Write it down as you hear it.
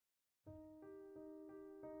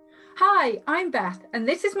Hi, I'm Beth, and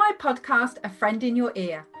this is my podcast, A Friend in Your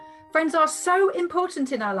Ear. Friends are so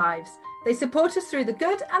important in our lives. They support us through the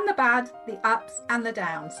good and the bad, the ups and the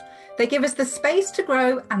downs. They give us the space to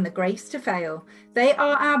grow and the grace to fail. They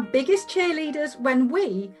are our biggest cheerleaders when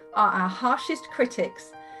we are our harshest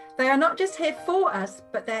critics. They are not just here for us,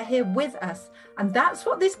 but they're here with us. And that's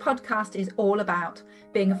what this podcast is all about,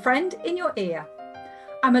 being a friend in your ear.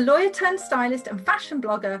 I'm a lawyer turned stylist and fashion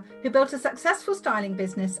blogger who built a successful styling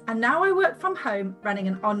business, and now I work from home running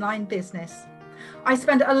an online business. I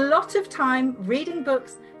spend a lot of time reading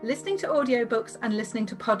books, listening to audiobooks, and listening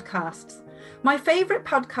to podcasts. My favourite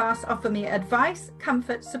podcasts offer me advice,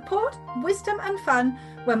 comfort, support, wisdom, and fun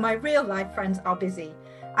when my real life friends are busy.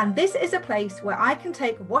 And this is a place where I can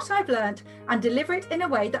take what I've learnt and deliver it in a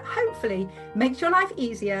way that hopefully makes your life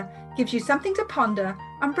easier, gives you something to ponder,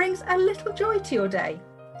 and brings a little joy to your day.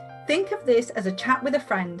 Think of this as a chat with a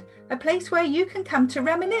friend, a place where you can come to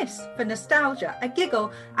reminisce for nostalgia, a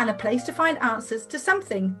giggle, and a place to find answers to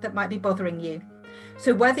something that might be bothering you.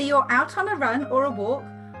 So whether you're out on a run or a walk,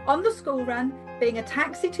 on the school run, being a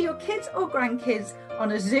taxi to your kids or grandkids,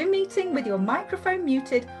 on a Zoom meeting with your microphone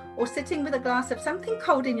muted, or sitting with a glass of something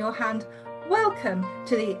cold in your hand, welcome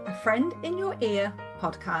to the A Friend in Your Ear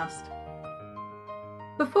podcast.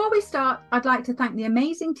 Before we start, I'd like to thank the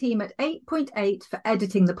amazing team at 8.8 for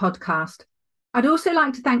editing the podcast. I'd also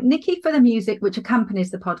like to thank Nikki for the music which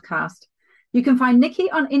accompanies the podcast. You can find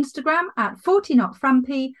Nikki on Instagram at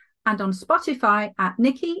 40notfrumpy and on Spotify at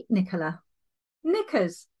Nikki Nicola.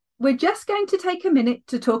 Knickers. We're just going to take a minute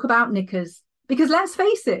to talk about knickers, because let's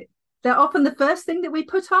face it, they're often the first thing that we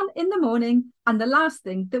put on in the morning and the last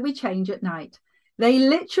thing that we change at night. They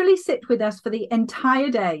literally sit with us for the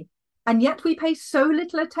entire day. And yet we pay so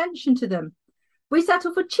little attention to them. We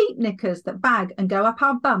settle for cheap knickers that bag and go up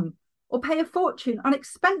our bum, or pay a fortune on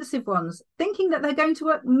expensive ones, thinking that they're going to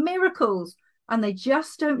work miracles, and they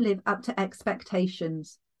just don't live up to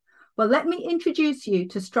expectations. Well, let me introduce you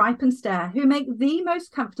to Stripe and Stare, who make the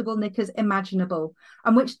most comfortable knickers imaginable,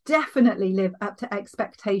 and which definitely live up to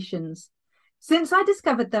expectations. Since I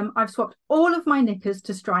discovered them, I've swapped all of my knickers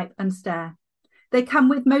to Stripe and Stare. They come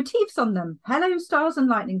with motifs on them, hello stars and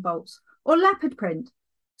lightning bolts, or leopard print.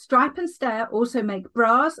 Stripe and Stare also make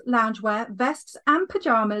bras, loungewear, vests and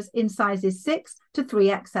pyjamas in sizes 6 to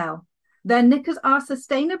 3XL. Their knickers are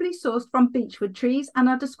sustainably sourced from beechwood trees and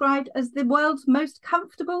are described as the world's most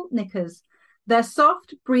comfortable knickers. They're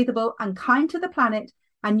soft, breathable and kind to the planet,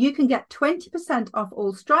 and you can get 20% off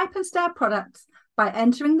all Stripe and Stare products by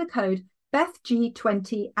entering the code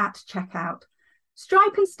BethG20 at checkout.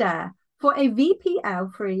 Stripe and Stare, for a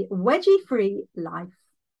VPL-free, wedgie-free life.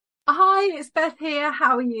 Hi, it's Beth here.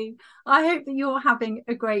 How are you? I hope that you're having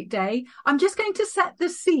a great day. I'm just going to set the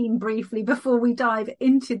scene briefly before we dive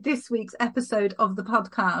into this week's episode of the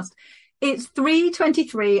podcast. It's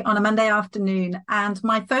 3:23 on a Monday afternoon, and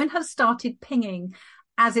my phone has started pinging,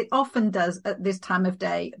 as it often does at this time of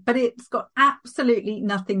day, but it's got absolutely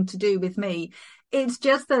nothing to do with me. It's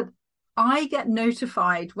just that I get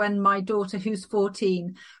notified when my daughter, who's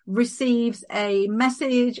 14, receives a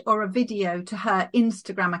message or a video to her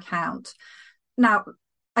Instagram account. Now,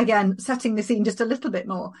 again, setting the scene just a little bit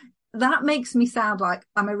more, that makes me sound like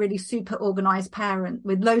I'm a really super organized parent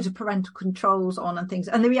with loads of parental controls on and things.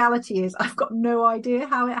 And the reality is I've got no idea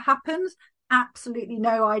how it happens. Absolutely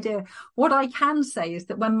no idea. What I can say is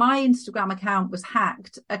that when my Instagram account was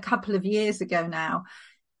hacked a couple of years ago now,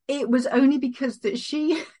 it was only because that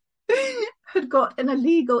she had got an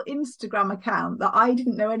illegal Instagram account that I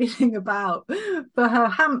didn't know anything about for her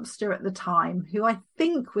hamster at the time, who I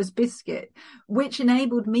think was Biscuit, which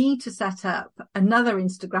enabled me to set up another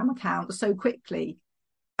Instagram account so quickly.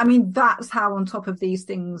 I mean, that's how on top of these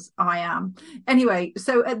things I am. Anyway,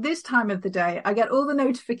 so at this time of the day, I get all the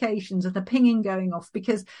notifications and the pinging going off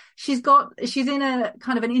because she's in a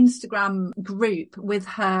kind of an Instagram group with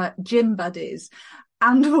her gym buddies.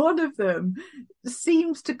 And one of them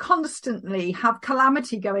seems to constantly have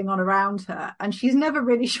calamity going on around her. And she's never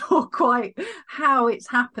really sure quite how it's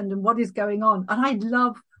happened and what is going on. And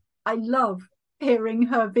I love hearing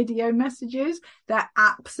her video messages. They're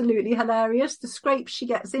absolutely hilarious. The scrapes she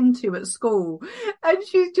gets into at school. And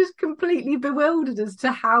she's just completely bewildered as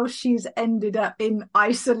to how she's ended up in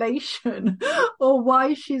isolation or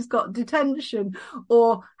why she's got detention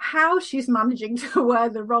or how she's managing to wear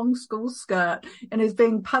the wrong school skirt and is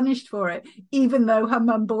being punished for it, even though her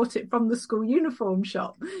mum bought it from the school uniform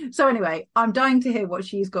shop. So anyway, I'm dying to hear what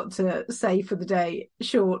she's got to say for the day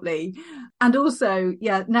shortly. And also,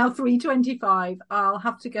 now 3:25, I'll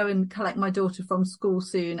have to go and collect my daughter from school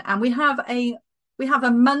soon. And we have a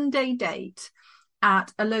Monday date.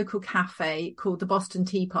 at a local cafe called the Boston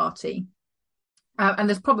Tea Party.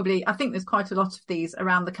 And I think there's quite a lot of these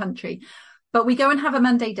around the country. But we go and have a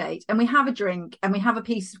Monday date and we have a drink and we have a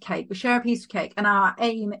piece of cake. We share a piece of cake. And our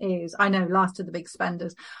aim is, I know, last of the big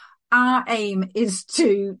spenders, our aim is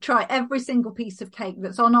to try every single piece of cake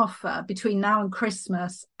that's on offer between now and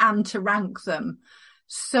Christmas and to rank them.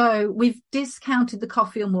 So we've discounted the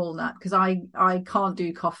coffee and walnut because I can't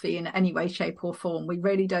do coffee in any way, shape or form. We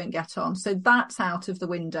really don't get on. So that's out of the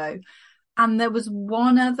window. And there was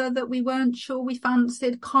one other that we weren't sure we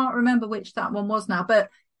fancied. Can't remember which that one was now, but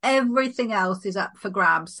everything else is up for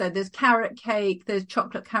grabs. So there's carrot cake, there's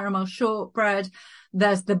chocolate caramel shortbread,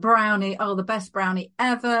 there's the brownie, the best brownie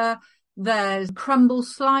ever. There's crumble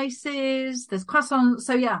slices, there's croissants.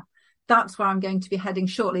 So yeah, that's where I'm going to be heading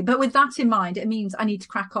shortly. But with that in mind, it means I need to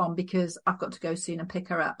crack on because I've got to go soon and pick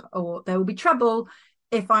her up, or there will be trouble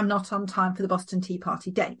if I'm not on time for the Boston Tea Party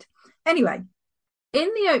date. Anyway, in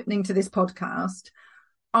the opening to this podcast,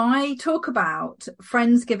 I talk about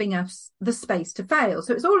friends giving us the space to fail.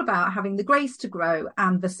 So it's all about having the grace to grow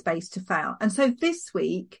and the space to fail. And so this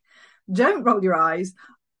week, don't roll your eyes,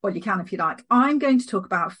 or you can if you like, I'm going to talk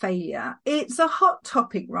about failure. It's a hot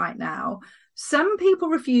topic right now. Some people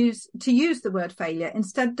refuse to use the word failure,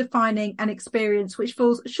 instead defining an experience which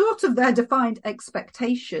falls short of their defined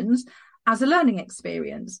expectations as a learning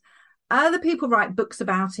experience. Other people write books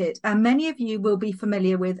about it, and many of you will be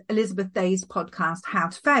familiar with Elizabeth Day's podcast, How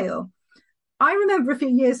to Fail. I remember a few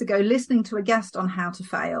years ago listening to a guest on How to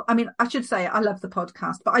Fail. I mean, I should say I love the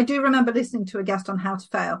podcast, but I do remember listening to a guest on How to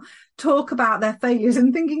Fail talk about their failures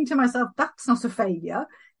and thinking to myself, that's not a failure.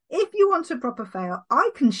 If you want a proper fail, I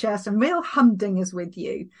can share some real humdingers with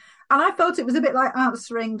you. And I felt it was a bit like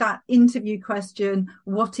answering that interview question,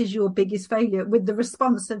 what is your biggest failure, with the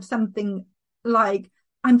response of something like,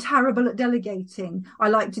 I'm terrible at delegating, I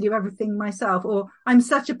like to do everything myself, or I'm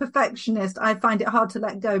such a perfectionist, I find it hard to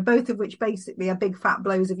let go, both of which basically are big fat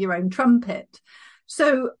blows of your own trumpet.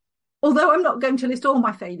 So although I'm not going to list all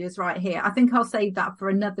my failures right here, I think I'll save that for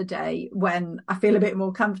another day when I feel a bit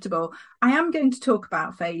more comfortable. I am going to talk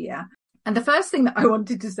about failure. And the first thing that I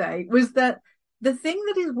wanted to say was that the thing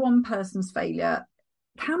that is one person's failure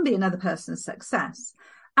can be another person's success.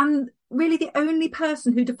 And really the only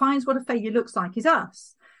person who defines what a failure looks like is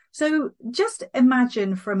us. So just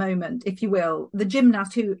imagine for a moment, if you will, the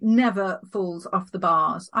gymnast who never falls off the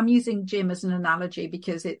bars. I'm using gym as an analogy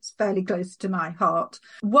because it's fairly close to my heart.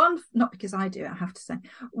 Not because I do it, I have to say.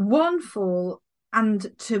 One fall, and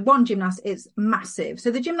to one gymnast, it's massive.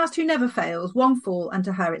 So the gymnast who never fails, one fall, and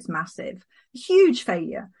to her, it's massive. Huge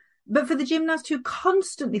failure. But for the gymnast who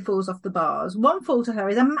constantly falls off the bars, one fall to her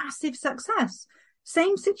is a massive success.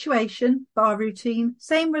 Same situation, bar routine,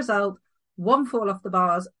 same result, one fall off the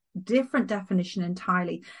bars, different definition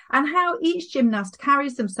entirely. And how each gymnast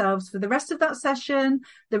carries themselves for the rest of that session,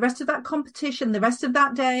 the rest of that competition, the rest of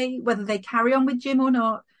that day, whether they carry on with gym or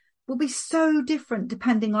not, will be so different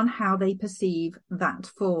depending on how they perceive that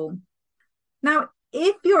fall. Now,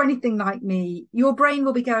 if you're anything like me, your brain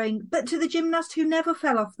will be going, but to the gymnast who never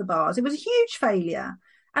fell off the bars, it was a huge failure.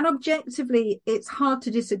 And objectively, it's hard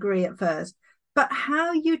to disagree at first. But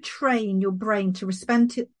how you train your brain to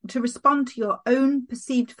respond to your own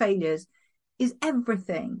perceived failures is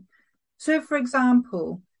everything. So, for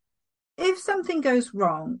example, if something goes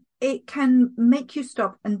wrong, it can make you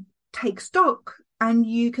stop and take stock, and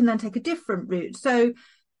you can then take a different route. So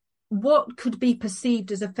what could be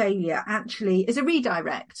perceived as a failure actually is a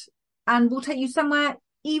redirect and will take you somewhere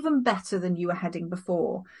even better than you were heading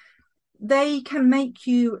before. They can make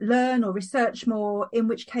you learn or research more, in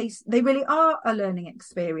which case they really are a learning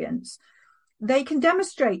experience. They can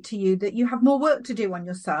demonstrate to you that you have more work to do on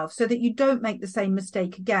yourself so that you don't make the same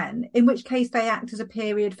mistake again, in which case they act as a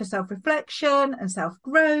period for self-reflection and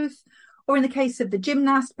self-growth. Or in the case of the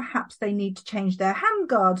gymnast, perhaps they need to change their hand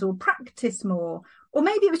guards or practice more. Or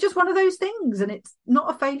maybe it was just one of those things and it's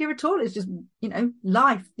not a failure at all. It's just,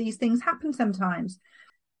 life. These things happen sometimes.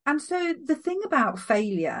 And so the thing about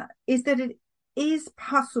failure is that it is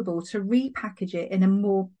possible to repackage it in a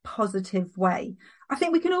more positive way. I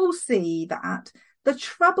think we can all see that. The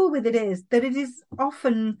trouble with it is that it is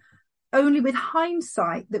often only with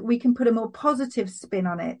hindsight that we can put a more positive spin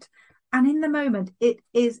on it. And in the moment, it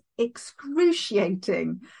is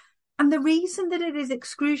excruciating. And the reason that it is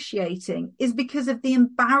excruciating is because of the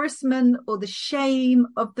embarrassment or the shame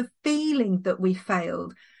of the feeling that we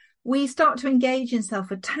failed. We start to engage in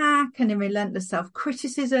self-attack and in relentless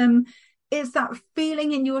self-criticism. It's that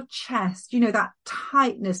feeling in your chest, that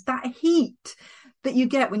tightness, that heat that you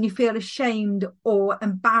get when you feel ashamed or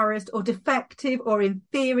embarrassed or defective or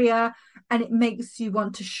inferior. and it makes you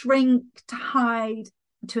want to shrink, to hide,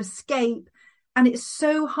 to escape. And it's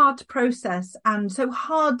so hard to process and so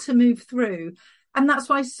hard to move through. And that's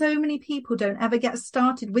why so many people don't ever get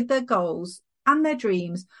started with their goals and their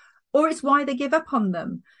dreams, or it's why they give up on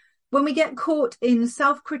them. When we get caught in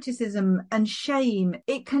self-criticism and shame,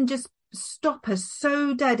 it can just stop us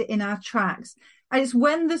so dead in our tracks. And it's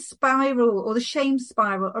when the spiral or the shame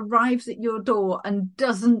spiral arrives at your door and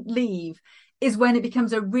doesn't leave, is when it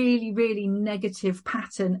becomes a really, really negative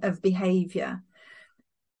pattern of behavior.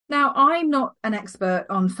 Now, I'm not an expert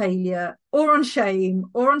on failure or on shame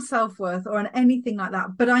or on self-worth or on anything like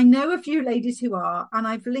that, but I know a few ladies who are, and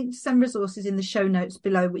I've linked some resources in the show notes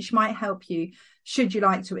below, which might help you should you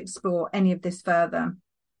like to explore any of this further.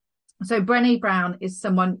 So Brené Brown is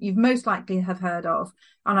someone you've most likely have heard of,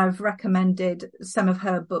 and I've recommended some of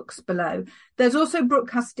her books below. There's also Brooke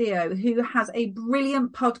Castillo, who has a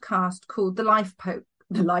brilliant podcast called The Life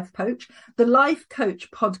Coach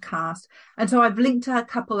podcast. And so I've linked to a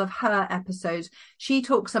couple of her episodes. She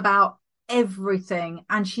talks about everything,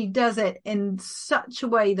 and she does it in such a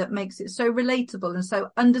way that makes it so relatable and so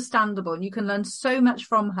understandable. And you can learn so much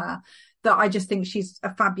from her that I just think she's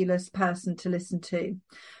a fabulous person to listen to.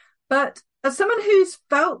 But as someone who's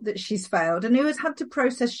felt that she's failed and who has had to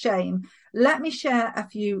process shame, let me share a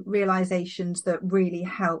few realizations that really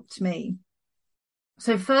helped me.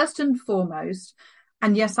 So first and foremost,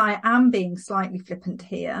 and yes, I am being slightly flippant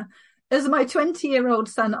here, as my 20-year-old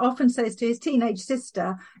son often says to his teenage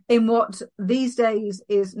sister in what these days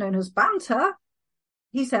is known as banter,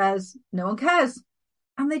 he says, no one cares.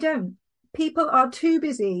 And they don't. People are too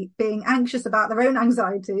busy being anxious about their own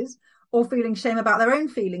anxieties or feeling shame about their own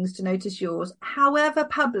feelings to notice yours, however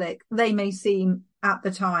public they may seem at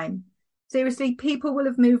the time. Seriously, people will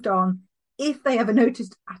have moved on, if they ever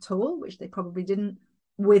noticed at all, which they probably didn't,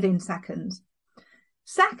 within seconds.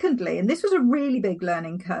 Secondly, and this was a really big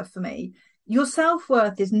learning curve for me, your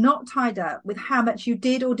self-worth is not tied up with how much you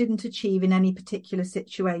did or didn't achieve in any particular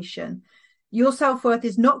situation. Your self-worth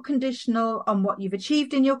is not conditional on what you've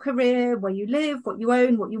achieved in your career, where you live, what you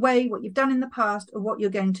own, what you weigh, what you've done in the past, or what you're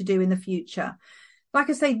going to do in the future. Like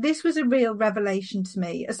I say, this was a real revelation to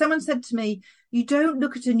me. As someone said to me, you don't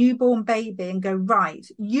look at a newborn baby and go, right,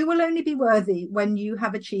 you will only be worthy when you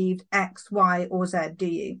have achieved X, Y, or Z, do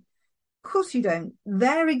you? Of course you don't.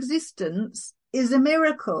 Their existence is a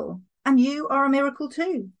miracle, and you are a miracle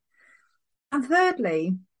too. And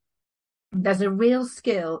thirdly, there's a real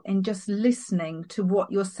skill in just listening to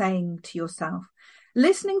what you're saying to yourself.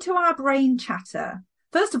 Listening to our brain chatter.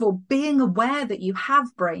 First of all, being aware that you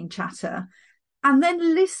have brain chatter and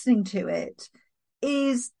then listening to it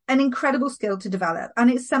is an incredible skill to develop. And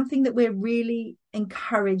it's something that we're really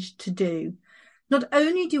encouraged to do. Not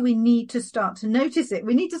only do we need to start to notice it,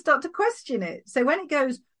 we need to start to question it. So when it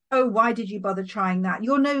goes, oh, why did you bother trying that?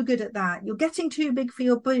 You're no good at that. You're getting too big for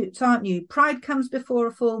your boots, aren't you? Pride comes before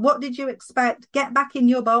a fall. What did you expect? Get back in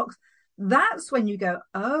your box. That's when you go,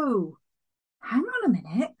 oh, hang on a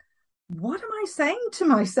minute. What am I saying to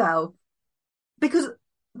myself? Because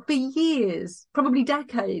for years, probably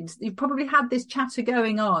decades, you've probably had this chatter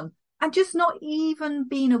going on and just not even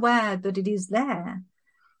been aware that it is there.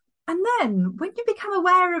 And then when you become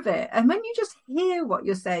aware of it and when you just hear what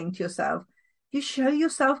you're saying to yourself, you show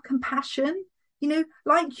yourself compassion,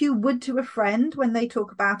 like you would to a friend when they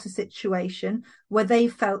talk about a situation where they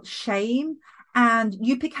felt shame, and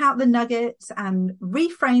you pick out the nuggets and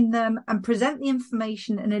reframe them and present the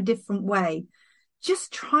information in a different way.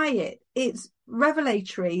 Just try it. It's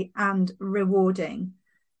revelatory and rewarding.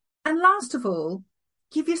 And last of all,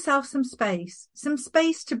 give yourself some space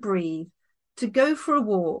to breathe, to go for a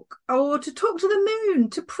walk, or to talk to the moon,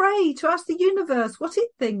 to pray, to ask the universe what it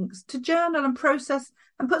thinks, to journal and process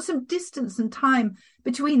and put some distance and time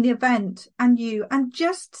between the event and you, and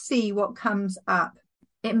just see what comes up.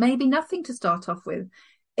 It may be nothing to start off with.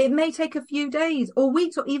 It may take a few days or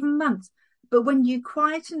weeks or even months, but when you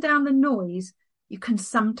quieten down the noise, you can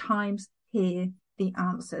sometimes hear the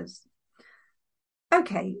answers.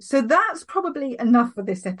 Okay, so that's probably enough for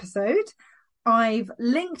this episode. I've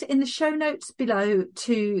linked in the show notes below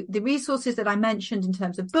to the resources that I mentioned in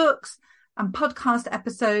terms of books and podcast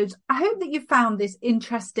episodes. I hope that you found this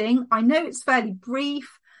interesting. I know it's fairly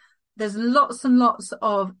brief. There's lots and lots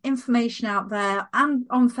of information out there and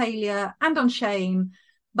on failure and on shame.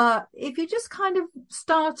 But if you're just kind of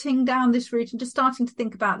starting down this route and just starting to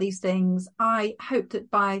think about these things, I hope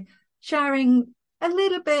that by sharing a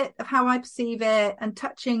little bit of how I perceive it and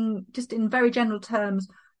touching just in very general terms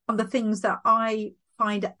on the things that I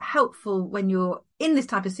find helpful when you're in this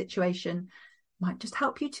type of situation, might just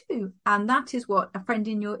help you too. And that is what A Friend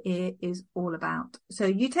in Your Ear is all about. So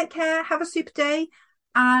you take care, have a super day,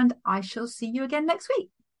 and I shall see you again next week.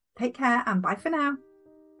 Take care and bye for now.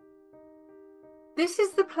 This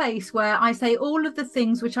is the place where I say all of the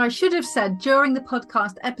things which I should have said during the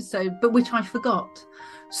podcast episode, but which I forgot.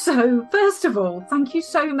 So first of all, thank you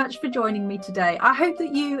so much for joining me today. I hope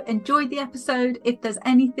that you enjoyed the episode. If there's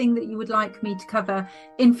anything that you would like me to cover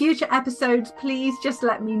in future episodes, please just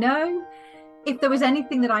let me know. If there was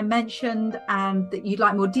anything that I mentioned and that you'd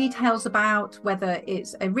like more details about, whether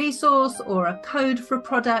it's a resource or a code for a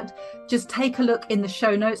product, just take a look in the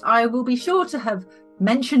show notes. I will be sure to have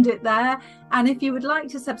mentioned it there. And if you would like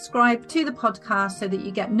to subscribe to the podcast so that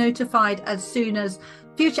you get notified as soon as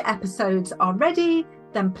future episodes are ready,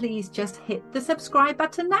 then please just hit the subscribe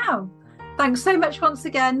button now. Thanks so much once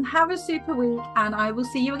again. Have a super week, and I will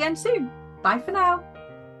see you again soon. Bye for now.